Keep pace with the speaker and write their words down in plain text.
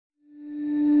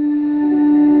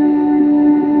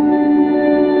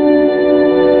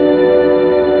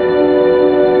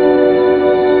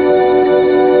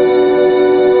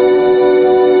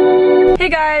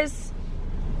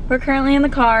currently in the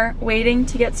car waiting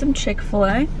to get some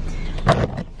Chick-fil-A.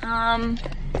 I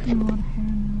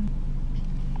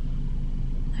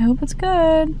hope it's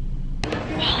good.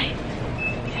 Molly,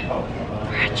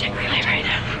 we're at Chick-fil-A right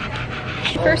now.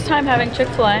 First time having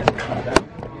Chick-fil-A.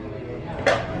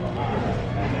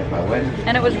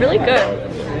 And it was really good.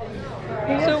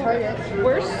 So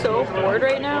we're so bored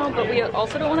right now, but we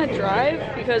also don't want to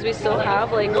drive because we still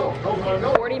have like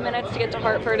 40 minutes to get to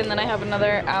Hartford, and then I have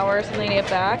another hour or something to get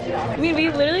back. I mean, we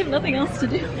literally have nothing else to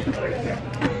do.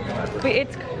 But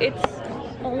it's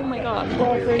oh my god,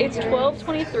 it's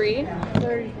 12:23.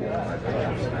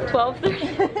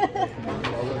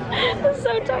 12:30. I'm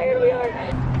so tired. We are.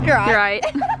 You're right. You're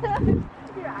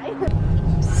right.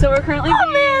 So we're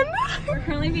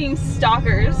currently being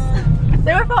stalkers.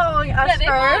 They were following us first.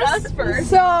 Followed us first.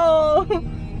 So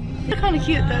they're kind of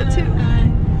cute though too.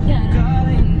 Yeah.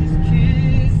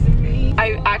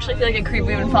 I actually feel like a creep.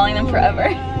 We've been following them forever.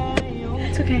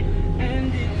 It's okay.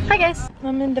 Hi guys.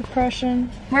 I'm in depression.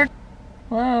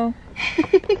 Hello.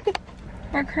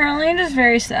 We're currently just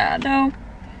very sad. So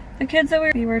the kids that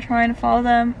we were trying to follow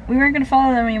them, we weren't gonna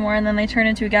follow them anymore, and then they turned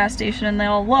into a gas station and they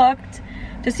all looked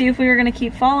to see if we were gonna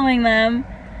keep following them.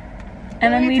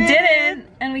 And then we didn't,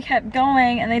 and we kept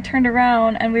going, and they turned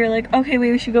around, and we were like, okay,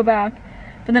 we should go back.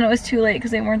 But then it was too late because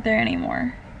they weren't there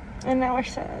anymore. And now we're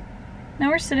sad. Now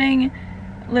we're sitting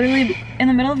literally in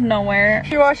the middle of nowhere. If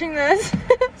you're watching this.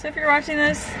 So if you're watching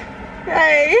this,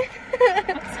 hey.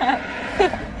 What's up?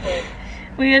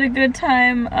 We had a good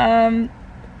time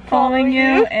following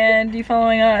you and you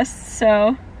following us,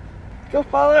 so. Go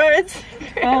follow our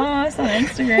Instagram. Follow us on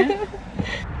Instagram.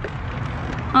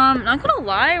 Not gonna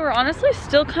lie, we're honestly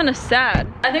still kind of sad.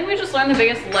 I think we just learned the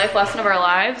biggest life lesson of our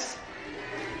lives.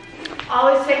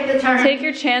 Always take the turn. Take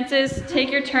your chances,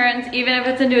 take your turns, even if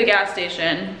it's into a gas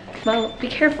station. Well, be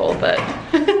careful, but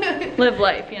live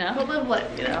life, you know? But live life,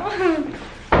 you know?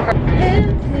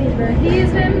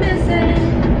 He's been missing.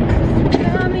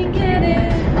 Come and get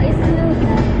it.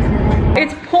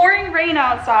 It's pouring rain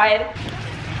outside.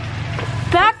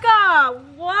 Becca,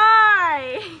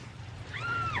 why?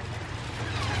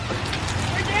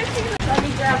 Let me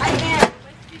grab. I can't.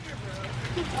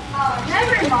 Oh,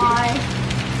 never mind.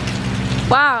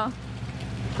 Wow.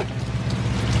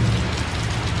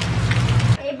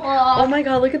 Oh my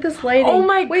god, look at this lighting. Oh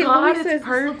my god, Louisa, it's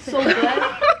perfect. so good.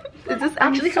 Is this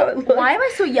actually how it looks? Why am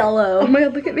I so yellow? Oh my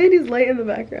god, look at Mandy's light in the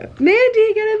background.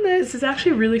 Mandy, get in this. This is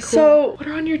actually really cool. So, what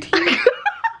are on your teeth?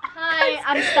 Hi,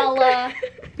 I'm Stella.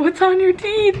 What's on your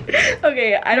teeth?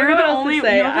 Okay, I don't know what else to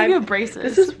say. You have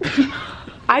braces. This is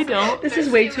I don't. This is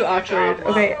way too awkward.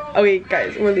 Okay,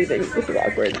 guys, we're leaving. This is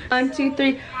awkward. 1, 2,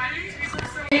 3.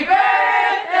 Happy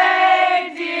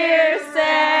birthday, dear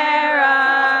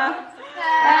Sarah.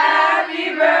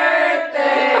 Happy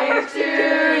birthday to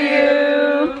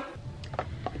you.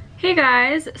 Hey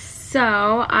guys,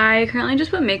 so I currently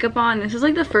just put makeup on. This is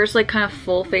like the first like kind of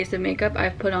full face of makeup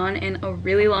I've put on in a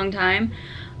really long time.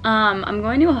 I'm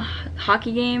going to a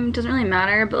hockey game. Doesn't really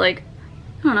matter, but like,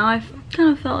 I don't know, I kind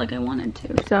of felt like I wanted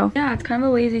to. So yeah, it's kind of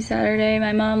a lazy Saturday.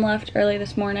 My mom left early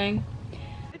this morning.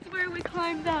 It's where we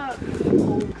climbed up.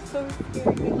 Oh, so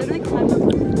scary. We literally climbed up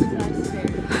that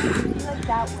stairs. You like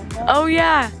that window? Oh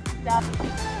yeah. That. I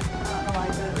don't know why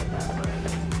I did it like that.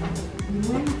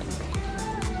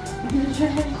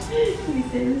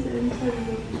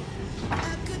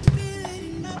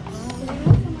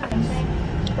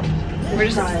 We're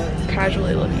just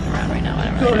casually looking around right now. I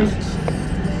don't really know.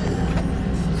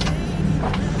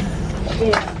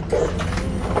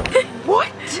 What?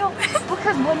 No,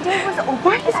 because one day was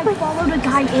open and I followed a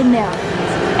guy in there.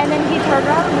 And then he turned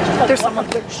around and was just like, There's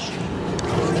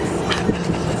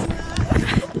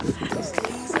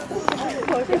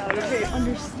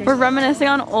someone. We're reminiscing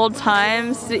on old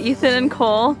times to Ethan and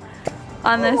Cole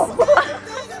on this.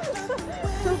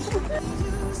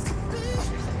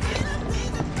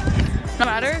 No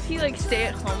matter if you like stay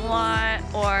at home a lot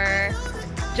or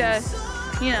just,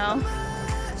 you know,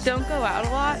 don't go out a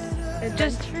lot,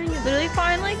 just literally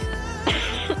find like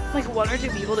like 1 or 2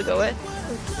 people to go with.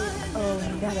 Oh,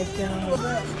 we gotta go.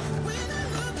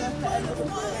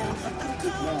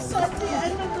 That's the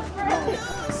end of the break.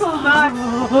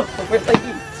 We're like,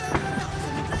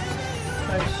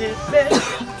 oh shit,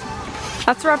 bitch.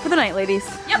 That's a wrap for the night, ladies.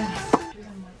 Yep.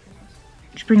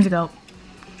 She brings a goat.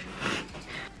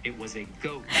 It was a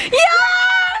goat.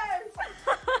 Yes!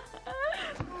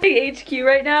 HQ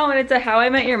right now, and it's a How I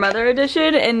Met Your Mother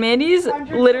edition, and Mandy's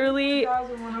literally,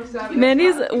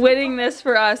 Mandy's winning this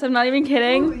for us. I'm not even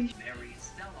kidding.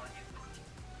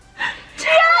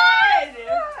 Yes!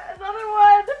 Another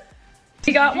one.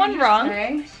 She got one wrong.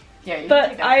 Yeah, you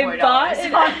but I bought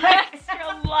it on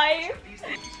Extra Life.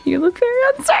 You look very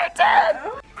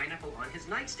uncertain. Pineapple on his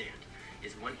nightstand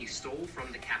is one he stole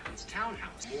from the captain's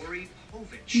townhouse. Maury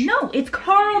Povich. No, it's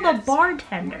Carl the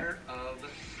bartender.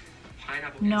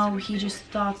 Pineapple No, he just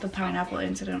thought the pineapple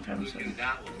incident from him.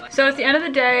 So it's the end of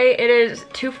the day. It is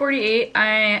 2:48.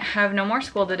 I have no more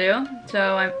school to do,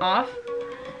 so I'm off.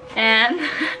 And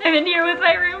I'm in here with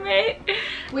my roommate.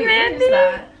 Wait, Mandy. what is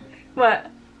that?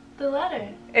 What? The letter.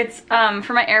 It's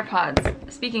for my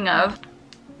AirPods. Speaking of.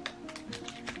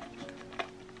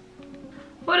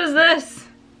 What is this?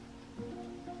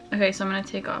 Okay, so I'm gonna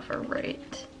take off a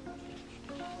right.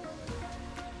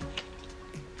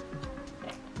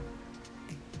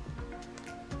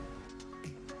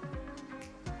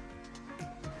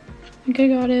 I think I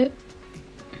got it.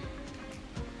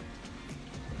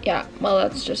 Yeah, well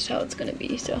that's just how it's gonna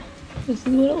be, so this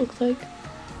is what it looks like.